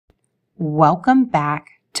Welcome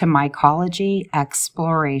back to Mycology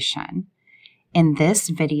Exploration. In this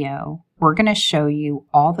video, we're going to show you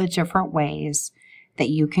all the different ways that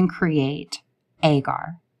you can create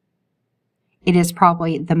Agar. It is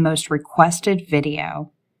probably the most requested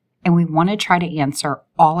video, and we want to try to answer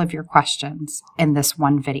all of your questions in this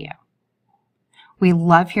one video. We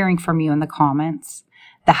love hearing from you in the comments.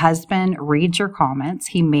 The husband reads your comments.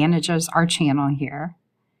 He manages our channel here,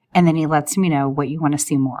 and then he lets me know what you want to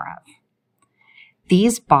see more of.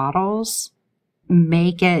 These bottles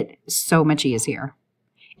make it so much easier.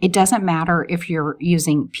 It doesn't matter if you're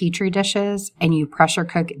using Petri dishes and you pressure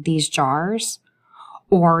cook these jars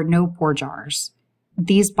or no-pour jars.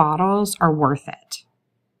 These bottles are worth it.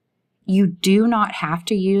 You do not have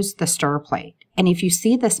to use the stir plate. And if you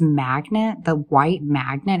see this magnet, the white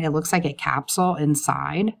magnet, it looks like a capsule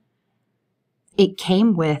inside. It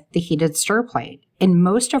came with the heated stir plate. In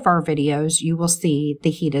most of our videos, you will see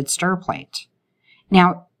the heated stir plate.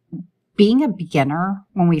 Now, being a beginner,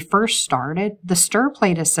 when we first started, the stir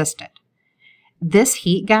plate assisted. This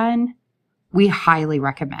heat gun, we highly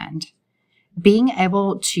recommend. Being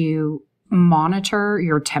able to monitor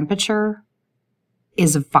your temperature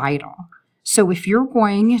is vital. So if you're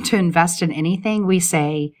going to invest in anything, we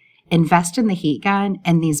say invest in the heat gun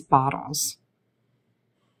and these bottles.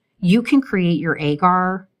 You can create your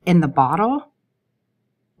agar in the bottle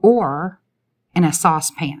or in a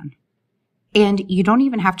saucepan. And you don't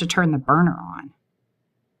even have to turn the burner on.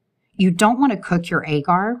 You don't want to cook your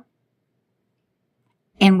agar.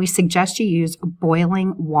 And we suggest you use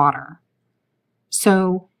boiling water.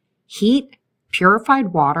 So heat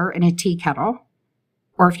purified water in a tea kettle,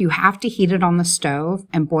 or if you have to heat it on the stove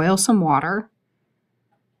and boil some water,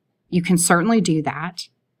 you can certainly do that.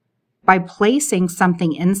 By placing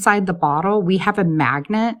something inside the bottle, we have a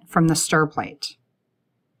magnet from the stir plate.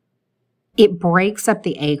 It breaks up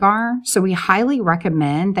the agar, so we highly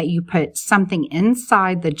recommend that you put something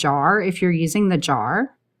inside the jar if you're using the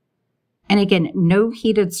jar. And again, no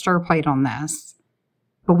heated stir plate on this,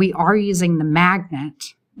 but we are using the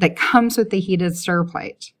magnet that comes with the heated stir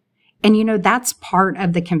plate. And you know, that's part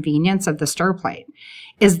of the convenience of the stir plate,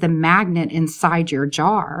 is the magnet inside your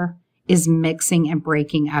jar is mixing and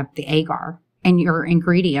breaking up the agar and your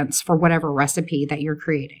ingredients for whatever recipe that you're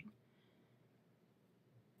creating.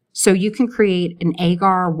 So you can create an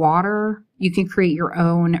agar water. You can create your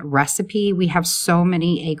own recipe. We have so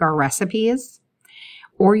many agar recipes.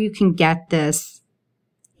 Or you can get this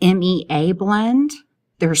MEA blend.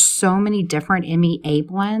 There's so many different MEA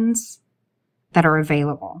blends that are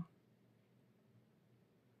available.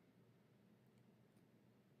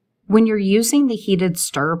 When you're using the heated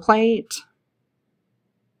stir plate,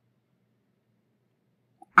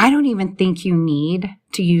 I don't even think you need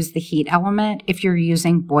to use the heat element if you're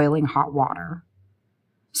using boiling hot water.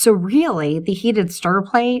 So really, the heated stir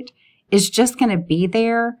plate is just going to be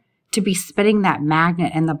there to be spitting that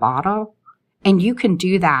magnet in the bottle, and you can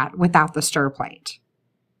do that without the stir plate.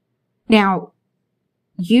 Now,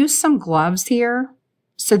 use some gloves here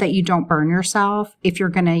so that you don't burn yourself if you're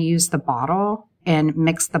going to use the bottle and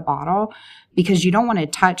mix the bottle, because you don't want to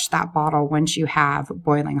touch that bottle once you have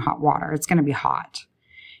boiling hot water. It's going to be hot.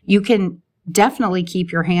 You can definitely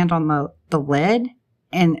keep your hand on the lid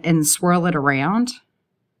and swirl it around,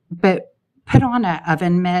 but put on an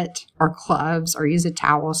oven mitt or gloves or use a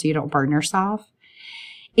towel so you don't burn yourself.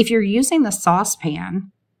 If you're using the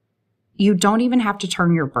saucepan, you don't even have to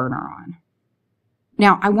turn your burner on.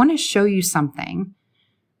 Now, I want to show you something.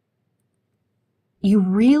 You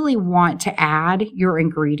really want to add your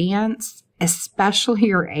ingredients, especially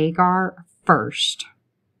your agar, first.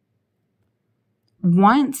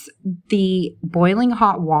 Once the boiling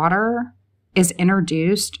hot water is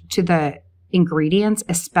introduced to the ingredients,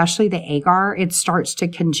 especially the agar, it starts to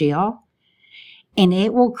congeal and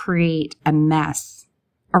it will create a mess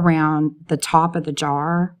around the top of the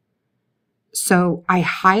jar. So I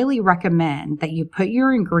highly recommend that you put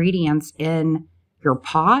your ingredients in your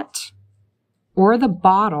pot or the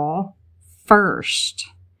bottle first,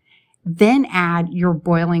 then add your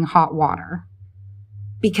boiling hot water,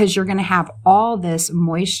 because you're going to have all this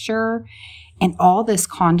moisture and all this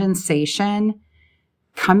condensation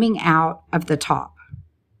coming out of the top.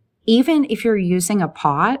 Even if you're using a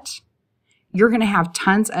pot, you're going to have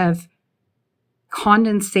tons of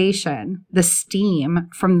condensation, the steam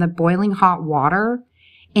from the boiling hot water.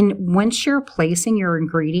 And once you're placing your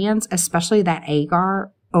ingredients, especially that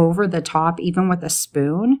agar, over the top, even with a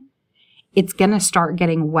spoon, it's going to start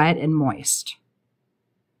getting wet and moist.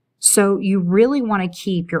 So you really want to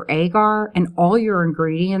keep your agar and all your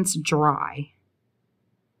ingredients dry.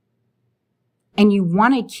 And you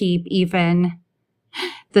want to keep even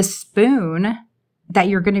the spoon that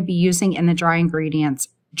you're going to be using in the dry ingredients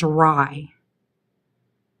dry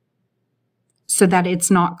so that it's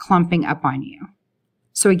not clumping up on you.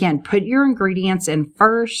 So again, put your ingredients in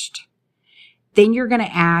first. Then you're going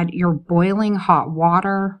to add your boiling hot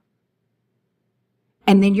water.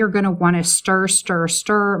 And then you're going to want to stir, stir,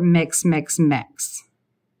 stir, mix, mix, mix.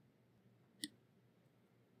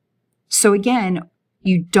 So again,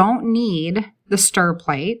 you don't need the stir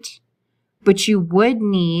plate, but you would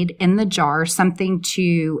need in the jar something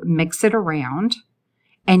to mix it around,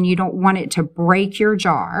 and you don't want it to break your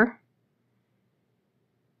jar.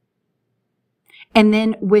 And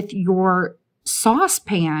then with your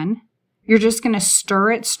saucepan, you're just going to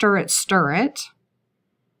stir it, stir it, stir it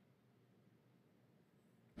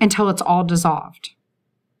until it's all dissolved.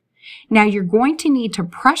 Now you're going to need to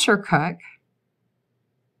pressure cook.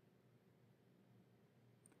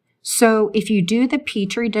 So if you do the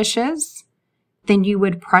Petri dishes, then you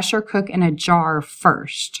would pressure cook in a jar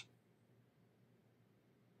first.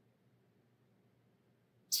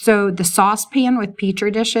 So the saucepan with Petri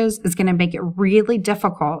dishes is going to make it really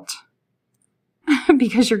difficult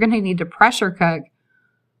because you're going to need to pressure cook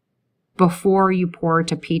before you pour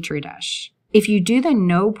to Petri dish. If you do the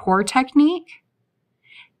no pour technique,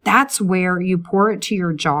 that's where you pour it to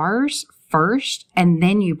your jars first and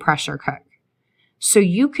then you pressure cook. So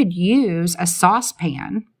you could use a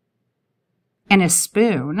saucepan and a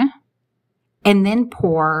spoon and then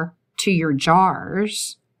pour to your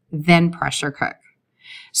jars, then pressure cook.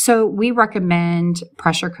 So we recommend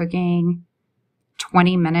pressure cooking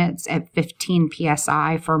 20 minutes at 15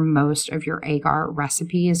 psi for most of your agar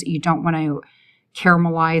recipes. You don't want to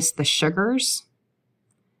caramelize the sugars,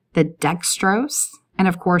 the dextrose. And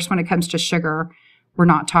of course, when it comes to sugar, we're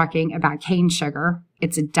not talking about cane sugar.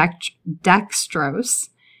 It's a dextrose,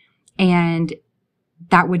 and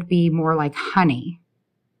that would be more like honey.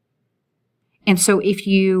 And so if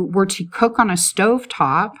you were to cook on a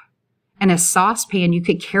stovetop and a saucepan, you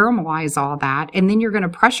could caramelize all that, and then you're going to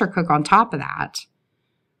pressure cook on top of that.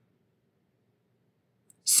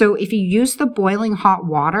 So if you use the boiling hot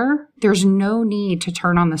water, there's no need to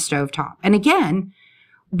turn on the stovetop. And again,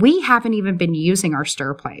 we haven't even been using our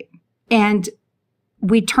stir plate. And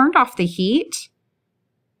we turned off the heat.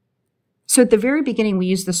 So at the very beginning, we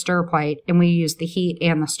used the stir plate and we used the heat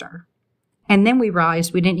and the stir. And then we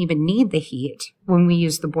realized we didn't even need the heat when we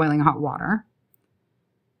used the boiling hot water.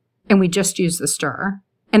 And we just used the stir.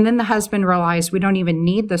 And then the husband realized we don't even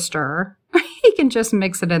need the stir. He can just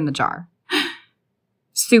mix it in the jar.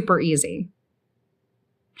 Super easy.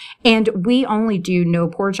 And we only do no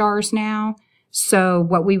pour jars now. So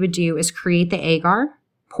what we would do is create the agar,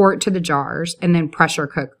 pour it to the jars, and then pressure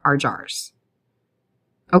cook our jars.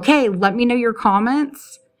 Okay, let me know your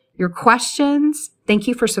comments, your questions. Thank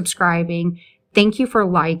you for subscribing. Thank you for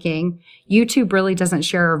liking. YouTube really doesn't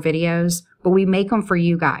share our videos, but we make them for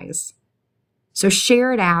you guys. So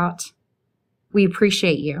share it out. We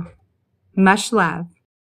appreciate you. Much love.